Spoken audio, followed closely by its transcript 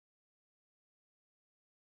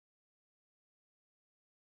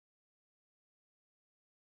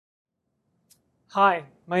Hi,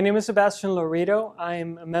 my name is Sebastian Lourido.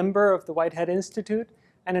 I'm a member of the Whitehead Institute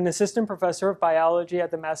and an assistant professor of biology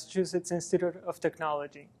at the Massachusetts Institute of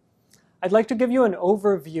Technology. I'd like to give you an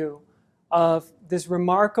overview of this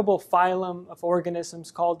remarkable phylum of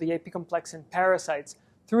organisms called the Apicomplexan parasites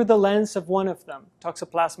through the lens of one of them,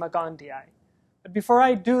 Toxoplasma gondii. But before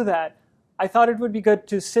I do that, I thought it would be good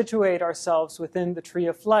to situate ourselves within the tree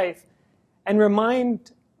of life and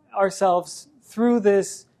remind ourselves through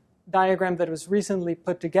this diagram that was recently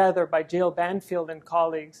put together by Jill Banfield and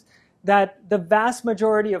colleagues that the vast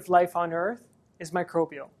majority of life on Earth is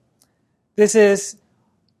microbial. This is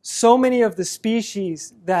so many of the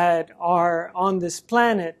species that are on this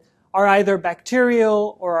planet are either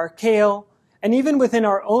bacterial or archaeal, and even within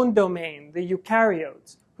our own domain, the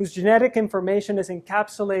eukaryotes, whose genetic information is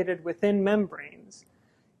encapsulated within membranes.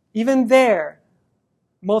 Even there,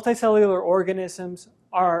 multicellular organisms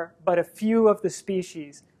are but a few of the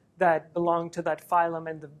species that belong to that phylum,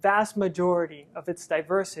 and the vast majority of its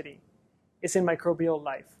diversity is in microbial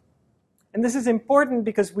life. And this is important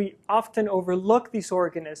because we often overlook these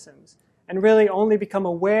organisms and really only become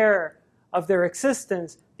aware of their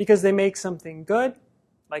existence because they make something good,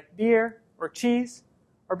 like beer or cheese,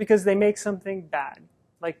 or because they make something bad,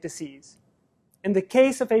 like disease. In the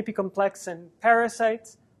case of Apicomplexan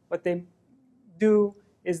parasites, what they do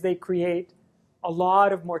is they create a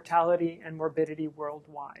lot of mortality and morbidity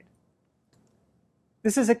worldwide.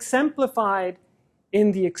 This is exemplified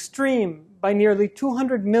in the extreme by nearly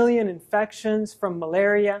 200 million infections from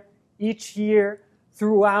malaria each year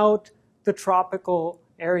throughout the tropical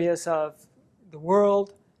areas of the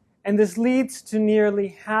world. And this leads to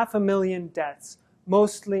nearly 500,000 deaths,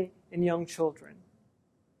 mostly in young children.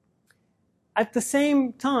 At the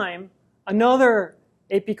same time, another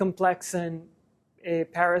Apicomplexan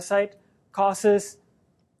parasite causes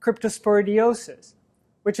cryptosporidiosis,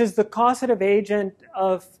 which is the causative agent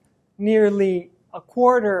of nearly a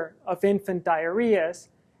quarter of infant diarrheas.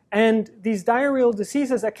 And these diarrheal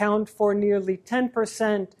diseases account for nearly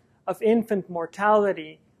 10% of infant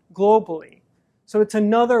mortality globally. So it's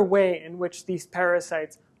another way in which these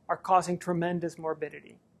parasites are causing tremendous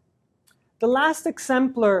morbidity. The last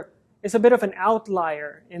exemplar is a bit of an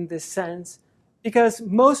outlier in this sense, because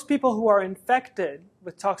most people who are infected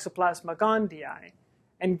with Toxoplasma gondii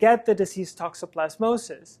and get the disease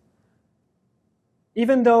toxoplasmosis,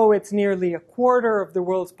 even though it's nearly a quarter of the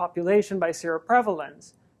world's population by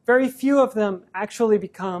seroprevalence, very few of them actually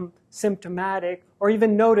become symptomatic or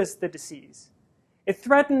even notice the disease. It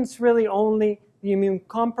threatens really only the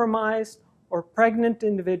immune-compromised or pregnant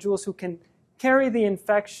individuals who can carry the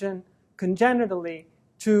infection congenitally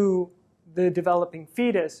to the developing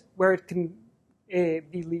fetus, where it can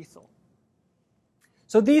be lethal.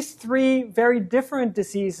 So these three very different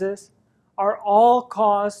diseases are all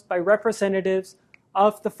caused by representatives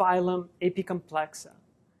of the phylum Apicomplexa.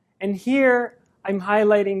 And here I'm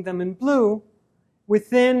highlighting them in blue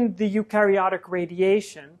within the eukaryotic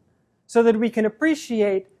radiation so that we can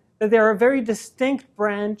appreciate that they are a very distinct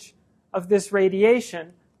branch of this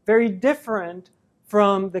radiation, very different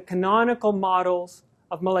from the canonical models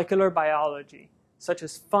of molecular biology, such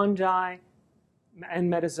as fungi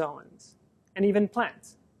and metazoans, and even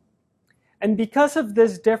plants. And because of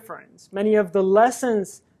this difference, many of the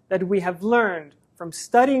lessons that we have learned from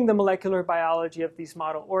studying the molecular biology of these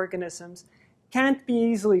model organisms can't be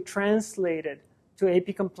easily translated to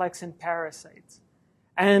Apicomplexan parasites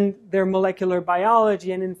and their molecular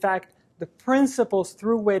biology, and in fact, the principles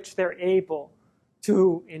through which they're able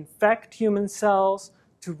to infect human cells,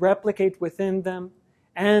 to replicate within them,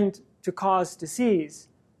 and to cause disease.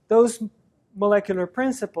 Those molecular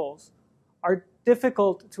principles are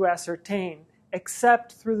difficult to ascertain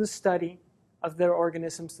except through the study of their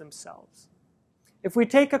organisms themselves. If we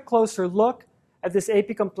take a closer look at this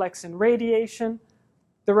Apicomplexan radiation,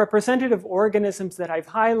 the representative organisms that I've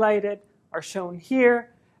highlighted are shown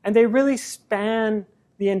here, and they really span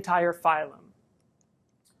the entire phylum.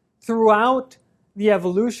 Throughout the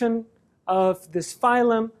evolution of this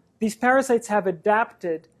phylum, these parasites have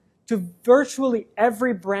adapted to virtually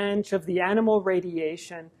every branch of the animal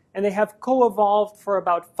radiation, and they have co-evolved for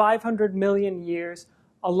about 500 million years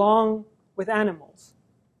along with animals.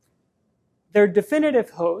 Their definitive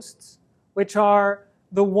hosts, which are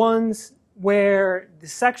the ones where the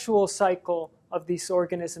sexual cycle of these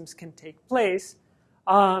organisms can take place,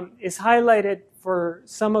 is highlighted for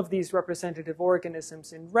some of these representative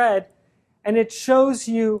organisms in red, and it shows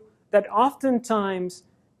you that oftentimes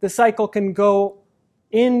the cycle can go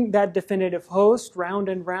in that definitive host, round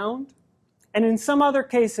and round, and in some other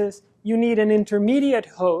cases, you need an intermediate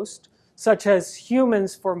host, such as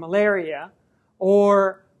humans for malaria,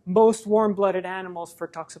 or most warm-blooded animals for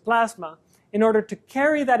Toxoplasma in order to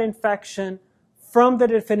carry that infection from the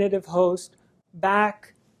definitive host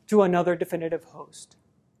back to another definitive host.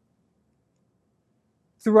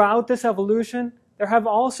 Throughout this evolution, there have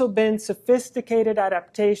also been sophisticated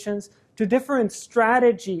adaptations to different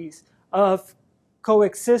strategies of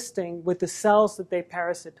coexisting with the cells that they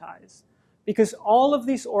parasitize, because all of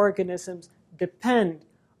these organisms depend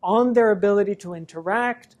on their ability to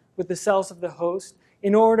interact with the cells of the host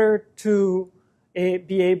in order to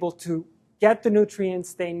be able to get the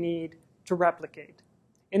nutrients they need to replicate.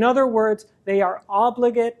 In other words, they are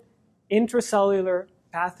obligate intracellular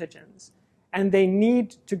pathogens, and they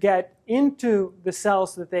need to get into the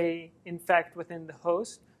cells that they infect within the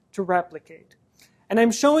host to replicate. And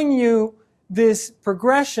I'm showing you this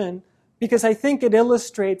progression because I think it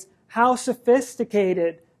illustrates how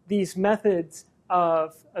sophisticated these methods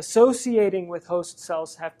of associating with host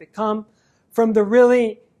cells have become, from the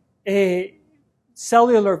really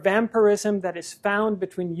cellular vampirism that is found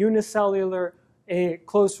between unicellular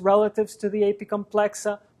close relatives to the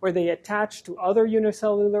Apicomplexa, where they attach to other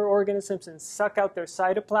unicellular organisms and suck out their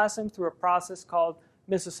cytoplasm through a process called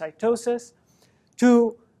mesocytosis,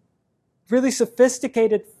 to really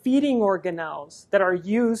sophisticated feeding organelles that are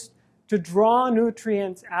used to draw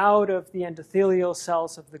nutrients out of the endothelial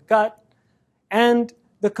cells of the gut, and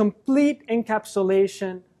the complete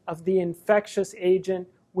encapsulation of the infectious agent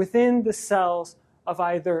within the cells of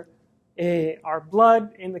either our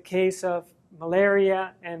blood, in the case of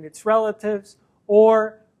malaria and its relatives,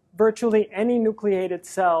 or virtually any nucleated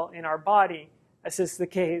cell in our body, as is the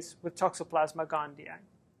case with Toxoplasma gondii.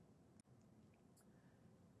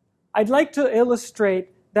 I'd like to illustrate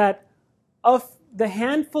that of the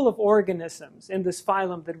handful of organisms in this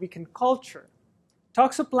phylum that we can culture,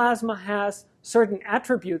 Toxoplasma has certain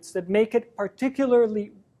attributes that make it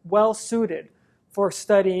particularly well suited for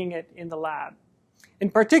studying it in the lab. In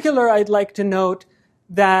particular, I'd like to note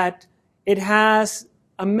that it has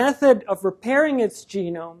a method of repairing its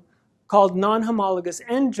genome called non-homologous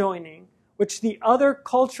end joining, which the other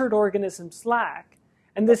cultured organisms lack.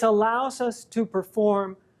 And this allows us to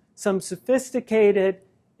perform some sophisticated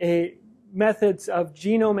methods of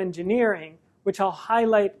genome engineering, which I'll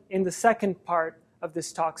highlight in the second part of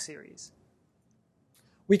this talk series.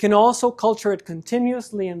 We can also culture it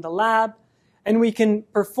continuously in the lab, and we can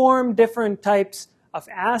perform different types of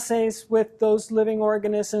assays with those living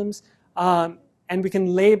organisms, and we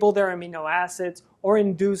can label their amino acids or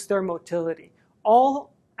induce their motility.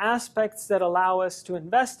 All aspects that allow us to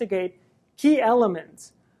investigate key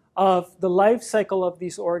elements of the life cycle of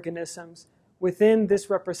these organisms within this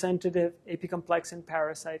representative Apicomplexan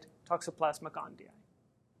parasite, Toxoplasma gondii.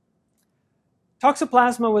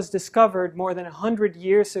 Toxoplasma was discovered more than 100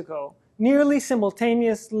 years ago, nearly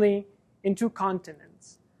simultaneously in 2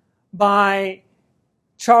 continents, by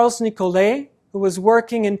Charles Nicolet, who was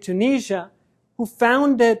working in Tunisia, who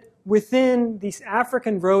found it within these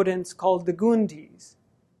African rodents called the gondies,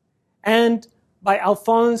 and by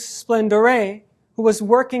Alphonse Splendore, who was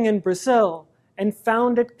working in Brazil and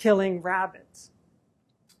found it killing rabbits.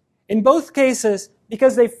 In both cases,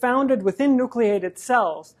 because they found it within nucleated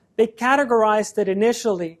cells, they categorized it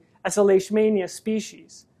initially as a Leishmania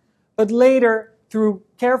species, but later, through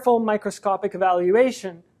careful microscopic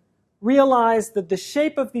evaluation, realized that the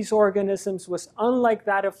shape of these organisms was unlike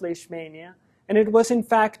that of Leishmania, and it was in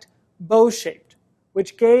fact bow-shaped,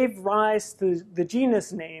 which gave rise to the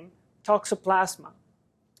genus name Toxoplasma.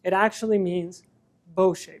 It actually means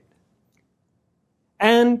bow-shaped.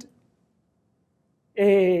 And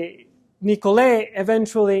Nicolet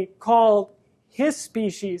eventually called his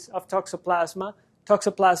species of Toxoplasma,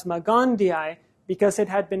 Toxoplasma gondii, because it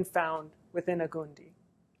had been found within a gundi.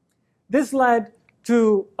 This led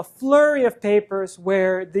to a flurry of papers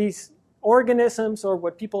where these organisms, or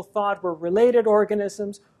what people thought were related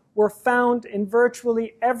organisms, were found in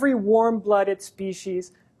virtually every warm-blooded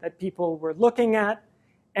species that people were looking at,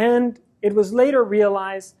 and it was later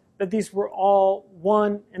realized that these were all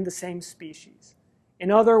one and the same species. In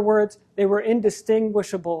other words, they were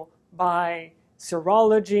indistinguishable by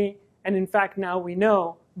serology, and in fact now we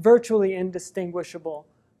know, virtually indistinguishable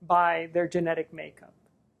by their genetic makeup.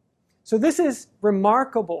 So this is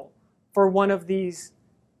remarkable for one of these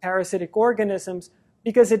parasitic organisms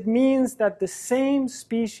because it means that the same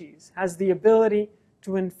species has the ability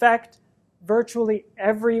to infect virtually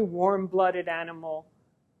every warm-blooded animal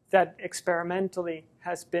that experimentally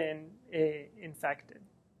has been infected.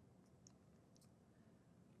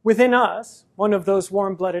 Within us, one of those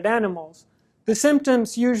warm-blooded animals, the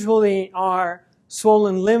symptoms usually are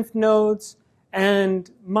swollen lymph nodes and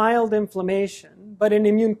mild inflammation, but in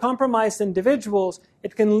immune-compromised individuals,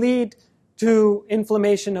 it can lead to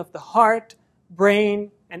inflammation of the heart,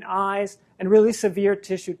 brain, and eyes, and really severe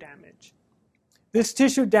tissue damage. This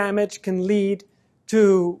tissue damage can lead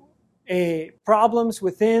to problems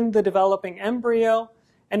within the developing embryo,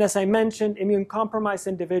 and as I mentioned, immune-compromised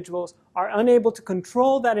individuals are unable to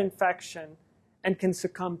control that infection and can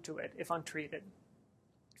succumb to it if untreated.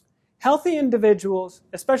 Healthy individuals,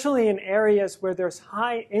 especially in areas where there's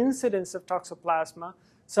high incidence of toxoplasma,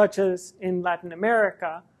 such as in Latin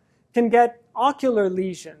America, can get ocular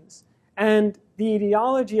lesions. And the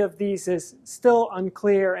etiology of these is still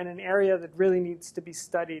unclear and an area that really needs to be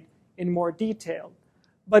studied in more detail.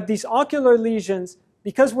 But these ocular lesions,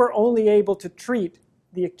 because we're only able to treat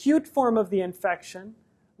the acute form of the infection,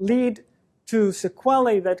 lead to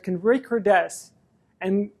sequelae that can recrudesce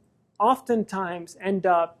and oftentimes end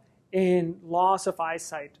up in loss of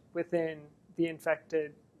eyesight within the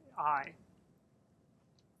infected eye.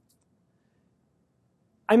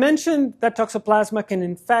 I mentioned that Toxoplasma can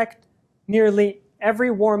infect nearly every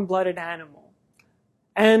warm-blooded animal.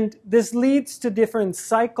 And this leads to different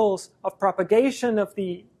cycles of propagation of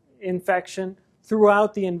the infection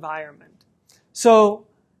throughout the environment. So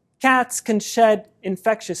cats can shed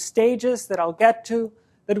infectious stages that I'll get to,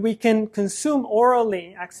 that we can consume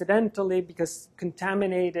orally accidentally because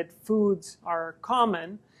contaminated foods are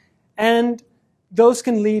common, and those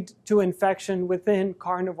can lead to infection within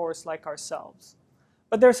carnivores like ourselves.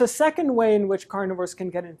 But there's a second way in which carnivores can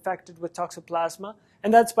get infected with Toxoplasma,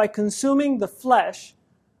 and that's by consuming the flesh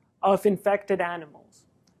of infected animals.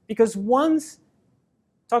 Because once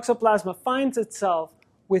Toxoplasma finds itself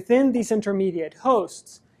within these intermediate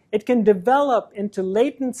hosts, it can develop into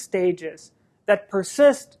latent stages that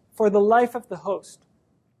persist for the life of the host.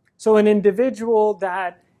 So an individual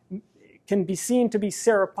that can be seen to be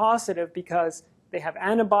seropositive because they have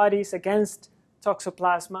antibodies against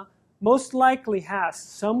Toxoplasma most likely has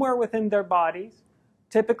somewhere within their bodies,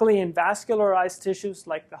 typically in vascularized tissues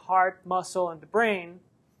like the heart, muscle, and the brain,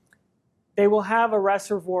 they will have a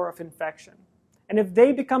reservoir of infection. And if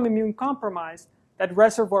they become immune compromised, that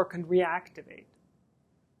reservoir can reactivate.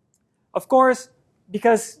 Of course,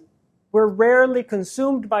 because we're rarely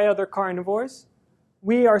consumed by other carnivores,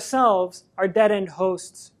 we ourselves are dead-end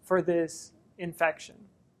hosts for this infection.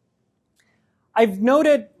 I've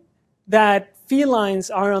noted that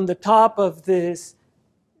felines are on the top of this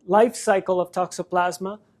life cycle of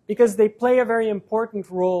Toxoplasma because they play a very important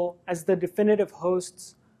role as the definitive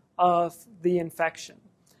hosts of the infection.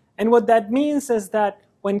 And what that means is that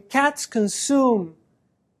when cats consume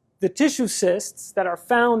the tissue cysts that are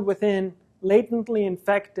found within latently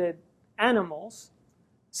infected animals,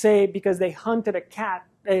 say because they hunted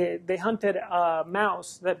a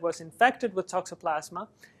mouse that was infected with Toxoplasma,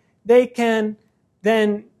 they can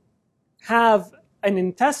then have an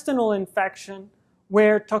intestinal infection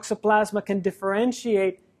where Toxoplasma can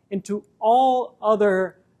differentiate into all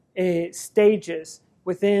other stages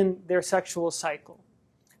within their sexual cycle.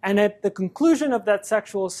 And at the conclusion of that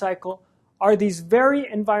sexual cycle are these very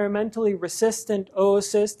environmentally resistant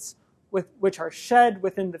oocysts which are shed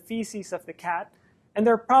within the feces of the cat. And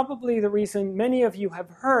they're probably the reason many of you have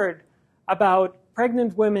heard about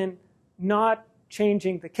pregnant women not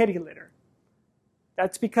changing the kitty litter.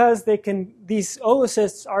 That's because these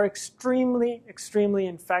oocysts are extremely, extremely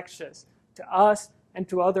infectious to us and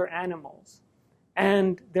to other animals.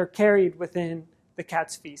 And they're carried within the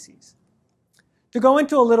cat's feces. To go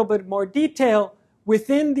into a little bit more detail,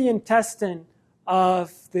 within the intestine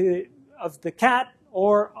of the cat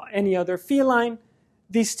or any other feline,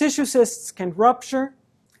 these tissue cysts can rupture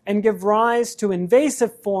and give rise to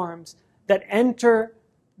invasive forms that enter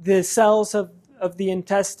the cells of the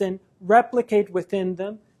intestine, replicate within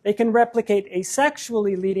them. They can replicate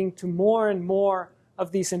asexually, leading to more and more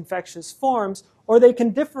of these infectious forms, or they can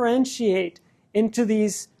differentiate into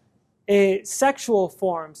these sexual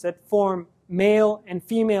forms that form male and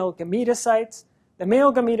female gametocytes. The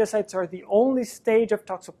male gametocytes are the only stage of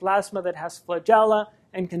Toxoplasma that has flagella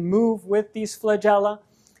and can move with these flagella.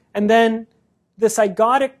 And then the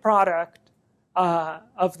zygotic product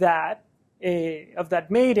of that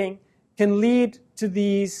mating can lead to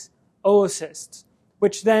these oocysts,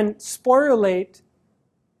 which then sporulate,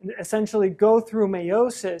 essentially go through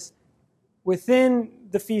meiosis within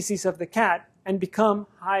the feces of the cat and become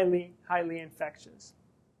highly, highly infectious.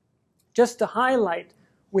 Just to highlight,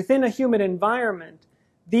 within a human environment,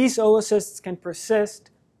 these oocysts can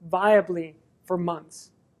persist viably for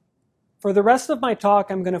months. For the rest of my talk,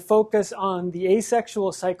 I'm going to focus on the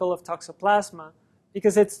asexual cycle of Toxoplasma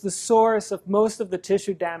because it's the source of most of the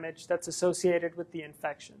tissue damage that's associated with the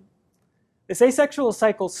infection. This asexual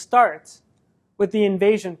cycle starts with the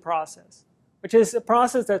invasion process, which is a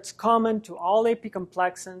process that's common to all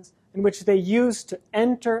apicomplexans, in which they use to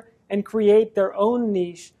enter and create their own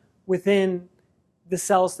niche within the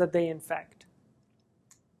cells that they infect.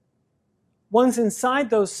 Once inside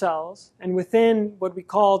those cells, and within what we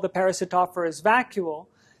call the parasitophorous vacuole,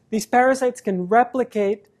 these parasites can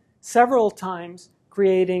replicate several times,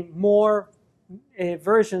 creating more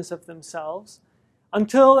versions of themselves,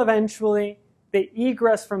 until eventually they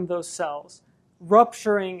egress from those cells,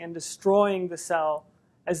 rupturing and destroying the cell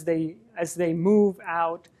as they move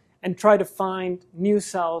out and try to find new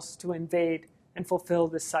cells to invade and fulfill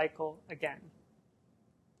this cycle again.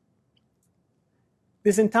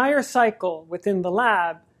 This entire cycle within the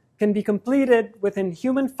lab can be completed within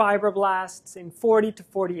human fibroblasts in 40 to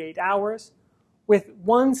 48 hours, with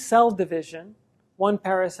one cell division, one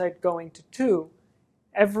parasite going to two,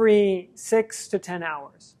 every 6 to 10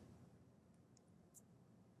 hours.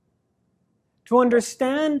 To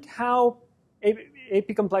understand how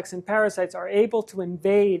apicomplexan parasites are able to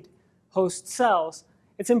invade host cells,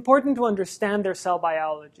 it's important to understand their cell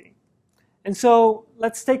biology. And so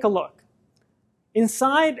let's take a look.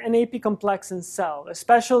 Inside an apicomplexan cell,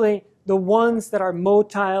 especially the ones that are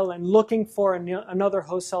motile and looking for another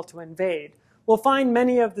host cell to invade, we'll find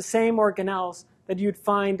many of the same organelles that you'd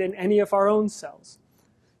find in any of our own cells.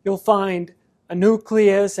 You'll find a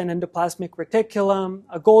nucleus, an endoplasmic reticulum,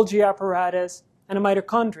 a Golgi apparatus, and a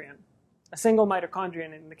mitochondrion, a single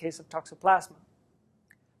mitochondrion in the case of Toxoplasma.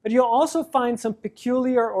 But you'll also find some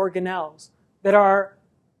peculiar organelles that are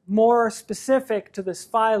more specific to this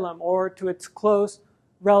phylum or to its close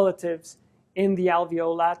relatives in the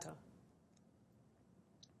alveolata.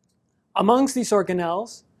 Amongst these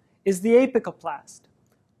organelles is the apicoplast,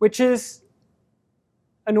 which is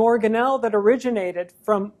an organelle that originated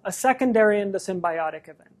from a secondary endosymbiotic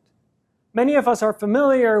event. Many of us are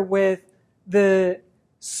familiar with the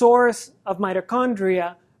source of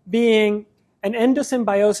mitochondria being an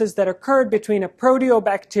endosymbiosis that occurred between a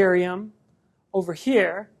proteobacterium over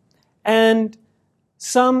here and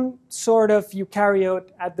some sort of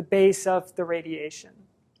eukaryote at the base of the radiation.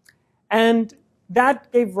 And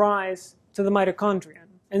that gave rise to the mitochondrion.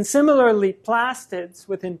 And similarly, plastids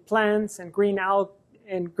within plants and green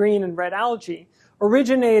and red algae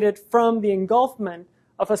originated from the engulfment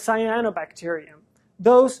of a cyanobacterium.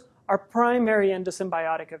 Those are primary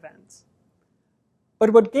endosymbiotic events.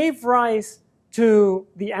 But what gave rise to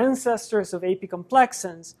the ancestors of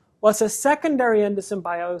apicomplexans was a secondary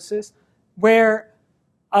endosymbiosis where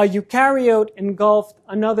a eukaryote engulfed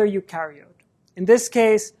another eukaryote, in this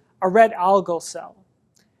case, a red algal cell.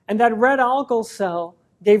 And that red algal cell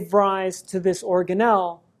gave rise to this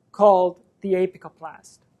organelle called the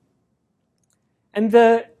apicoplast. And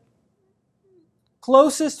the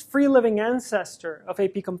closest free-living ancestor of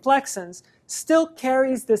apicomplexans still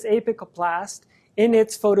carries this apicoplast in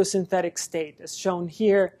its photosynthetic state, as shown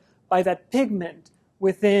here by that pigment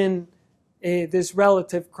within this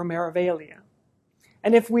relative chromarovalia.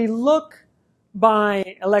 And if we look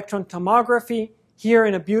by electron tomography, here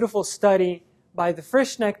in a beautiful study by the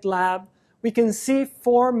Frischknecht lab, we can see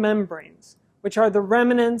 4 membranes, which are the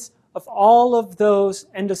remnants of all of those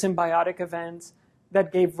endosymbiotic events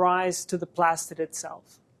that gave rise to the plastid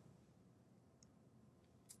itself.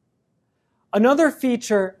 Another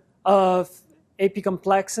feature of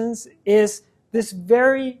apicomplexans is this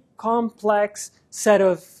very complex set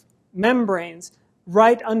of membranes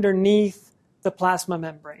right underneath the plasma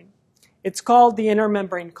membrane. It's called the inner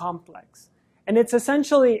membrane complex. And it's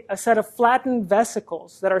essentially a set of flattened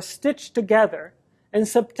vesicles that are stitched together and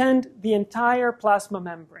subtend the entire plasma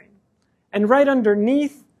membrane. And right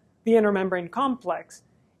underneath the inner membrane complex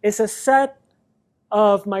is a set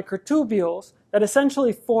of microtubules that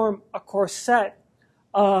essentially form a corset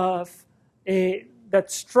that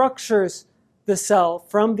structures the cell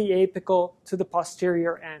from the apical to the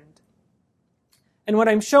posterior end. And what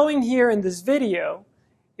I'm showing here in this video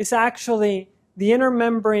is actually the inner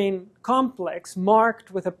membrane complex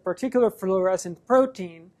marked with a particular fluorescent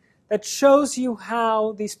protein that shows you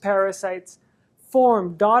how these parasites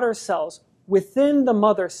form daughter cells within the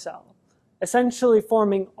mother cell, essentially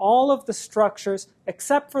forming all of the structures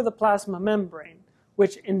except for the plasma membrane,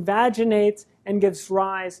 which invaginates and gives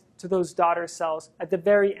rise to those daughter cells at the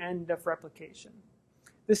very end of replication.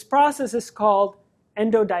 This process is called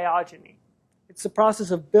endodiogeny. It's the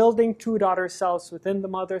process of building 2 daughter cells within the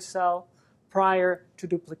mother cell prior to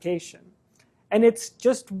duplication. And it's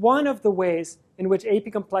just one of the ways in which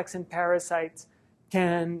apicomplexan parasites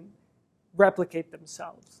can replicate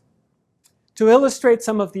themselves. To illustrate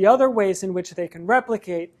some of the other ways in which they can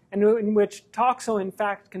replicate, and in which toxo in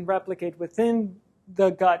fact can replicate within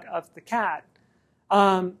the gut of the cat,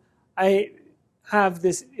 I have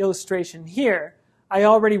this illustration here. I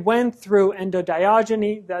already went through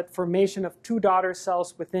endodiogeny, that formation of two daughter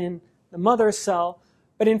cells within the mother cell.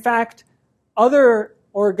 But in fact, other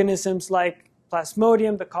organisms like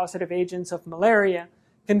Plasmodium, the causative agents of malaria,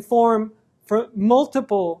 can form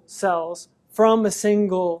multiple cells from a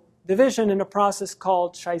single division in a process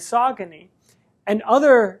called schizogony. And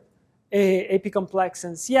other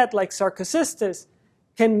Apicomplexans, yet like Sarcocystis,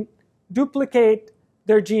 can duplicate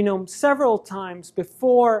their genome several times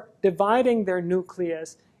before dividing their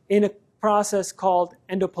nucleus in a process called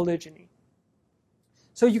endopolygyny.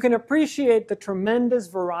 So you can appreciate the tremendous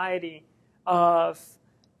variety of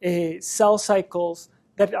cell cycles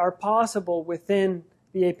that are possible within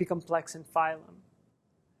the Apicomplexan phylum.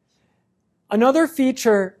 Another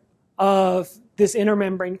feature of this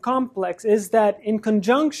intermembrane complex is that in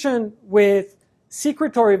conjunction with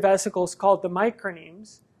secretory vesicles called the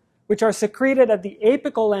micronemes, which are secreted at the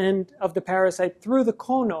apical end of the parasite through the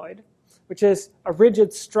conoid, which is a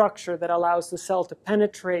rigid structure that allows the cell to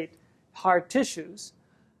penetrate hard tissues,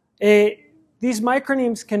 these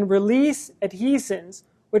micronemes can release adhesins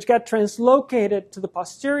which get translocated to the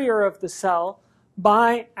posterior of the cell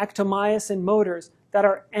by actomyosin motors that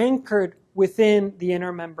are anchored within the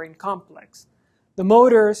intermembrane complex. The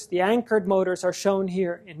motors, the anchored motors, are shown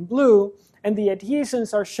here in blue, and the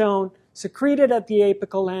adhesins are shown secreted at the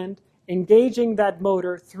apical end, engaging that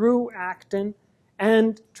motor through actin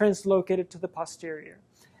and translocated to the posterior.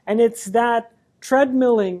 And it's that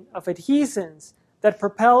treadmilling of adhesins that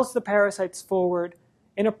propels the parasites forward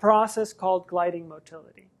in a process called gliding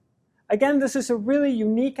motility. Again, this is a really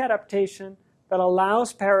unique adaptation that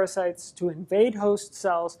allows parasites to invade host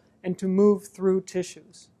cells and to move through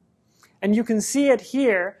tissues. And you can see it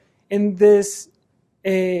here in this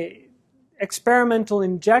experimental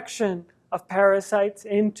injection of parasites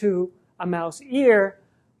into a mouse ear,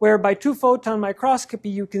 where by 2-photon microscopy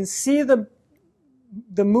you can see the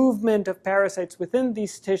movement of parasites within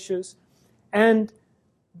these tissues, and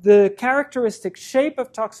the characteristic shape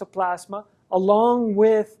of toxoplasma, along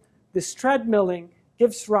with this treadmilling,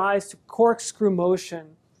 gives rise to corkscrew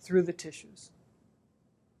motion through the tissues.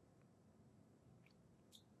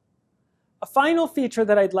 A final feature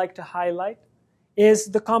that I'd like to highlight is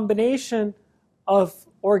the combination of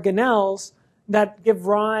organelles that give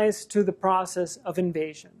rise to the process of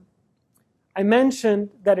invasion. I mentioned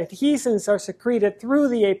that adhesins are secreted through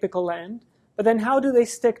the apical end, but then how do they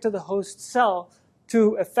stick to the host cell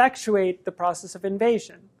to effectuate the process of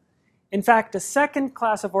invasion? In fact, a second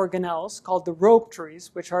class of organelles, called the rhopteres,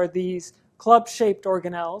 which are these club-shaped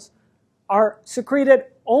organelles, are secreted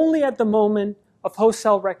only at the moment of host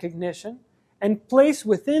cell recognition and place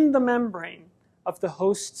within the membrane of the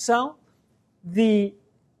host cell the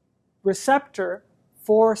receptor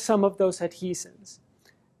for some of those adhesins.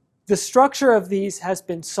 The structure of these has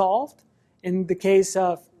been solved in the case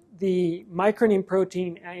of the microneme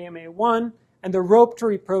protein AMA1 and the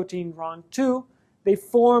rhoptere protein RON2. They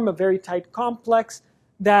form a very tight complex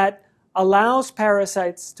that allows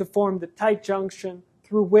parasites to form the tight junction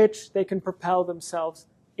through which they can propel themselves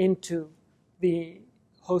into the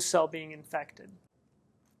host cell being infected.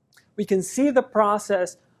 We can see the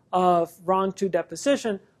process of RON2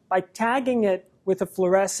 deposition by tagging it with a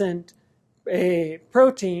fluorescent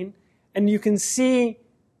protein, and you can see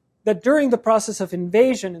that during the process of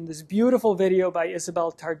invasion, in this beautiful video by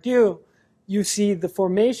Isabelle Tardieu, you see the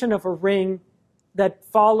formation of a ring that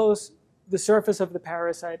follows the surface of the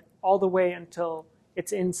parasite all the way until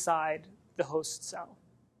it's inside the host cell.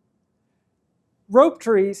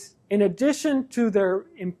 Rhopteres, in addition to their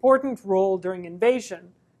important role during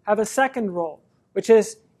invasion, have a second role, which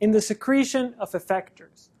is in the secretion of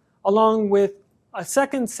effectors, along with a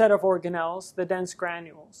second set of organelles, the dense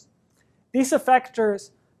granules. These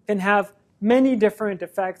effectors can have many different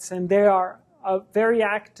effects, and they are a very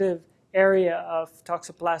active area of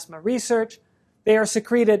Toxoplasma research. They are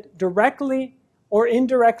secreted directly or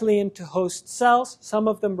indirectly into host cells. Some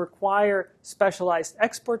of them require specialized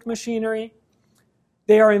export machinery.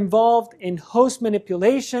 They are involved in host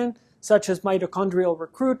manipulation, such as mitochondrial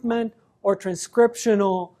recruitment or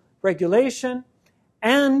transcriptional regulation,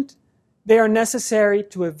 and they are necessary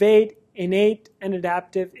to evade innate and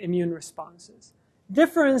adaptive immune responses.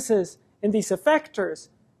 Differences in these effectors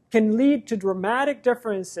can lead to dramatic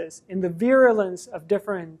differences in the virulence of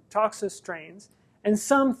different toxo strains, and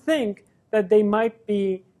some think that they might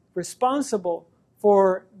be responsible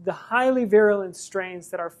for the highly virulent strains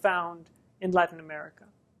that are found in Latin America.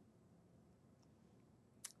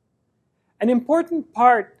 An important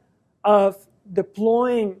part of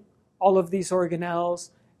deploying all of these organelles,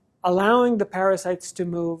 allowing the parasites to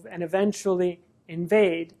move, and eventually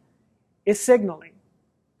invade is signaling.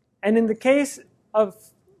 And in the case of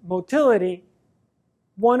motility,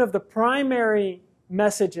 one of the primary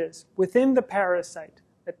messages within the parasite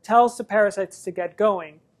that tells the parasites to get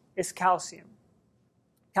going is calcium.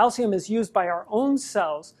 Calcium is used by our own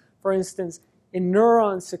cells, for instance, in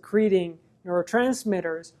neurons secreting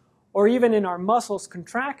neurotransmitters, or even in our muscles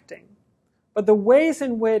contracting. But the ways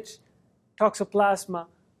in which Toxoplasma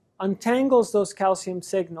untangles those calcium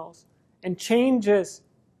signals and changes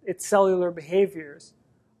its cellular behaviors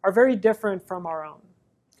are very different from our own.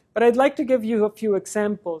 But I'd like to give you a few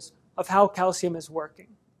examples of how calcium is working.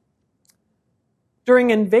 During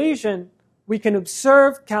invasion, we can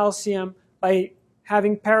observe calcium by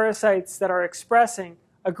having parasites that are expressing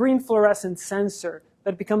a green fluorescent sensor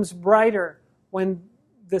that becomes brighter when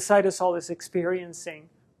the cytosol is experiencing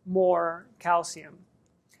more calcium.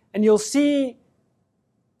 And you'll see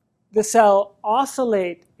the cell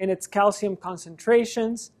oscillate in its calcium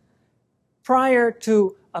concentrations prior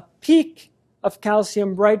to a peak of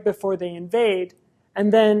calcium right before they invade,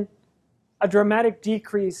 and then a dramatic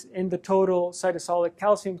decrease in the total cytosolic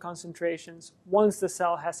calcium concentrations once the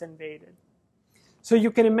cell has invaded. So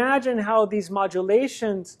you can imagine how these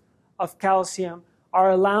modulations of calcium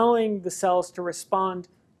are allowing the cells to respond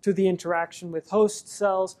to the interaction with host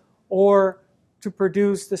cells or to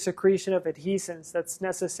produce the secretion of adhesins that's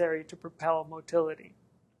necessary to propel motility.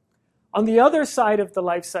 On the other side of the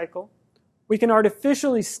life cycle, we can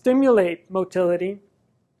artificially stimulate motility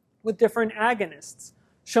with different agonists.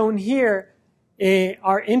 Shown here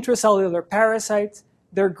are intracellular parasites.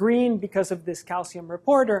 They're green because of this calcium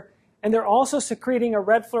reporter, and they're also secreting a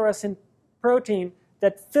red fluorescent protein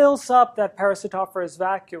that fills up that parasitophorous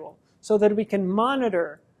vacuole so that we can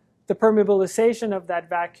monitor the permeabilization of that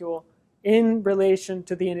vacuole in relation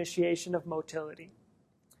to the initiation of motility.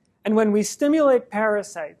 And when we stimulate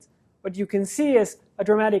parasites, what you can see is a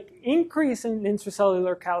dramatic increase in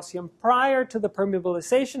intracellular calcium prior to the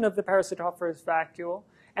permeabilization of the parasitophorous vacuole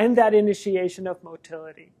and that initiation of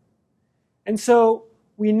motility. And so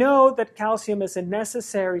we know that calcium is a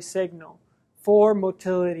necessary signal for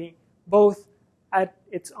motility, both at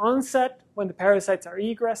its onset when the parasites are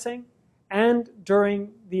egressing and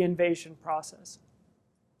during the invasion process.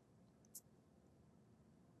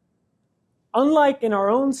 Unlike in our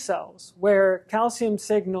own cells, where calcium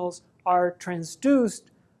signals are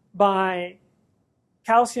transduced by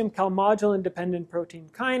calcium calmodulin-dependent protein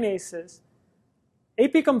kinases,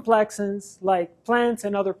 apicomplexans, like plants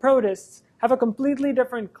and other protists, have a completely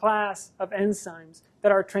different class of enzymes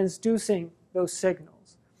that are transducing those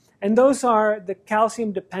signals. And those are the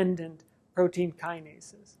calcium-dependent protein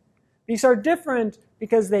kinases. These are different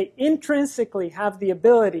because they intrinsically have the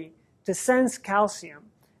ability to sense calcium.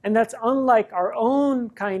 And that's unlike our own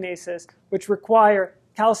kinases, which require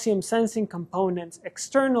calcium sensing components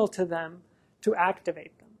external to them to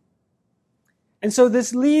activate them. And so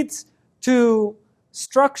this leads to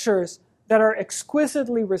structures that are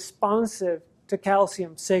exquisitely responsive to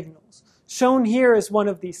calcium signals. Shown here is one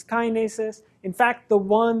of these kinases, in fact, the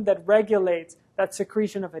one that regulates that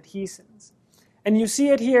secretion of adhesins. And you see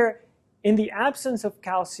it here in the absence of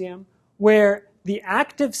calcium, where the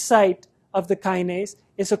active site of the kinase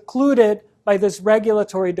is occluded by this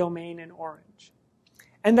regulatory domain in orange.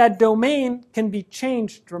 And that domain can be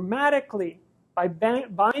changed dramatically by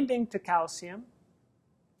binding to calcium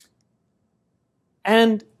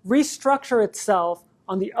and restructure itself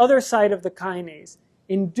on the other side of the kinase,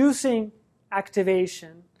 inducing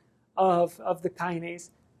activation of the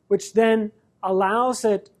kinase, which then allows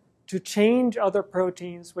it to change other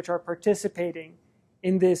proteins which are participating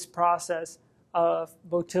in this process of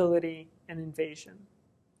motility and invasion.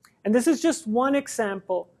 And this is just one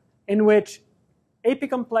example in which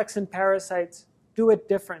Apicomplexan parasites do it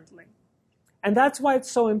differently. And that's why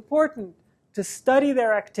it's so important to study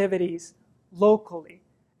their activities locally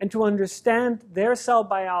and to understand their cell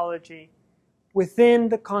biology within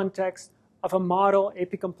the context of a model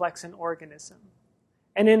Apicomplexan organism.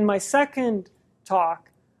 And in my second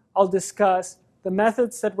talk, I'll discuss the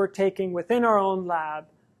methods that we're taking within our own lab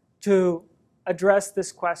to address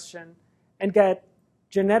this question and get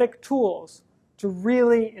genetic tools to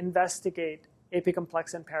really investigate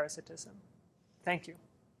Apicomplexan parasitism. Thank you.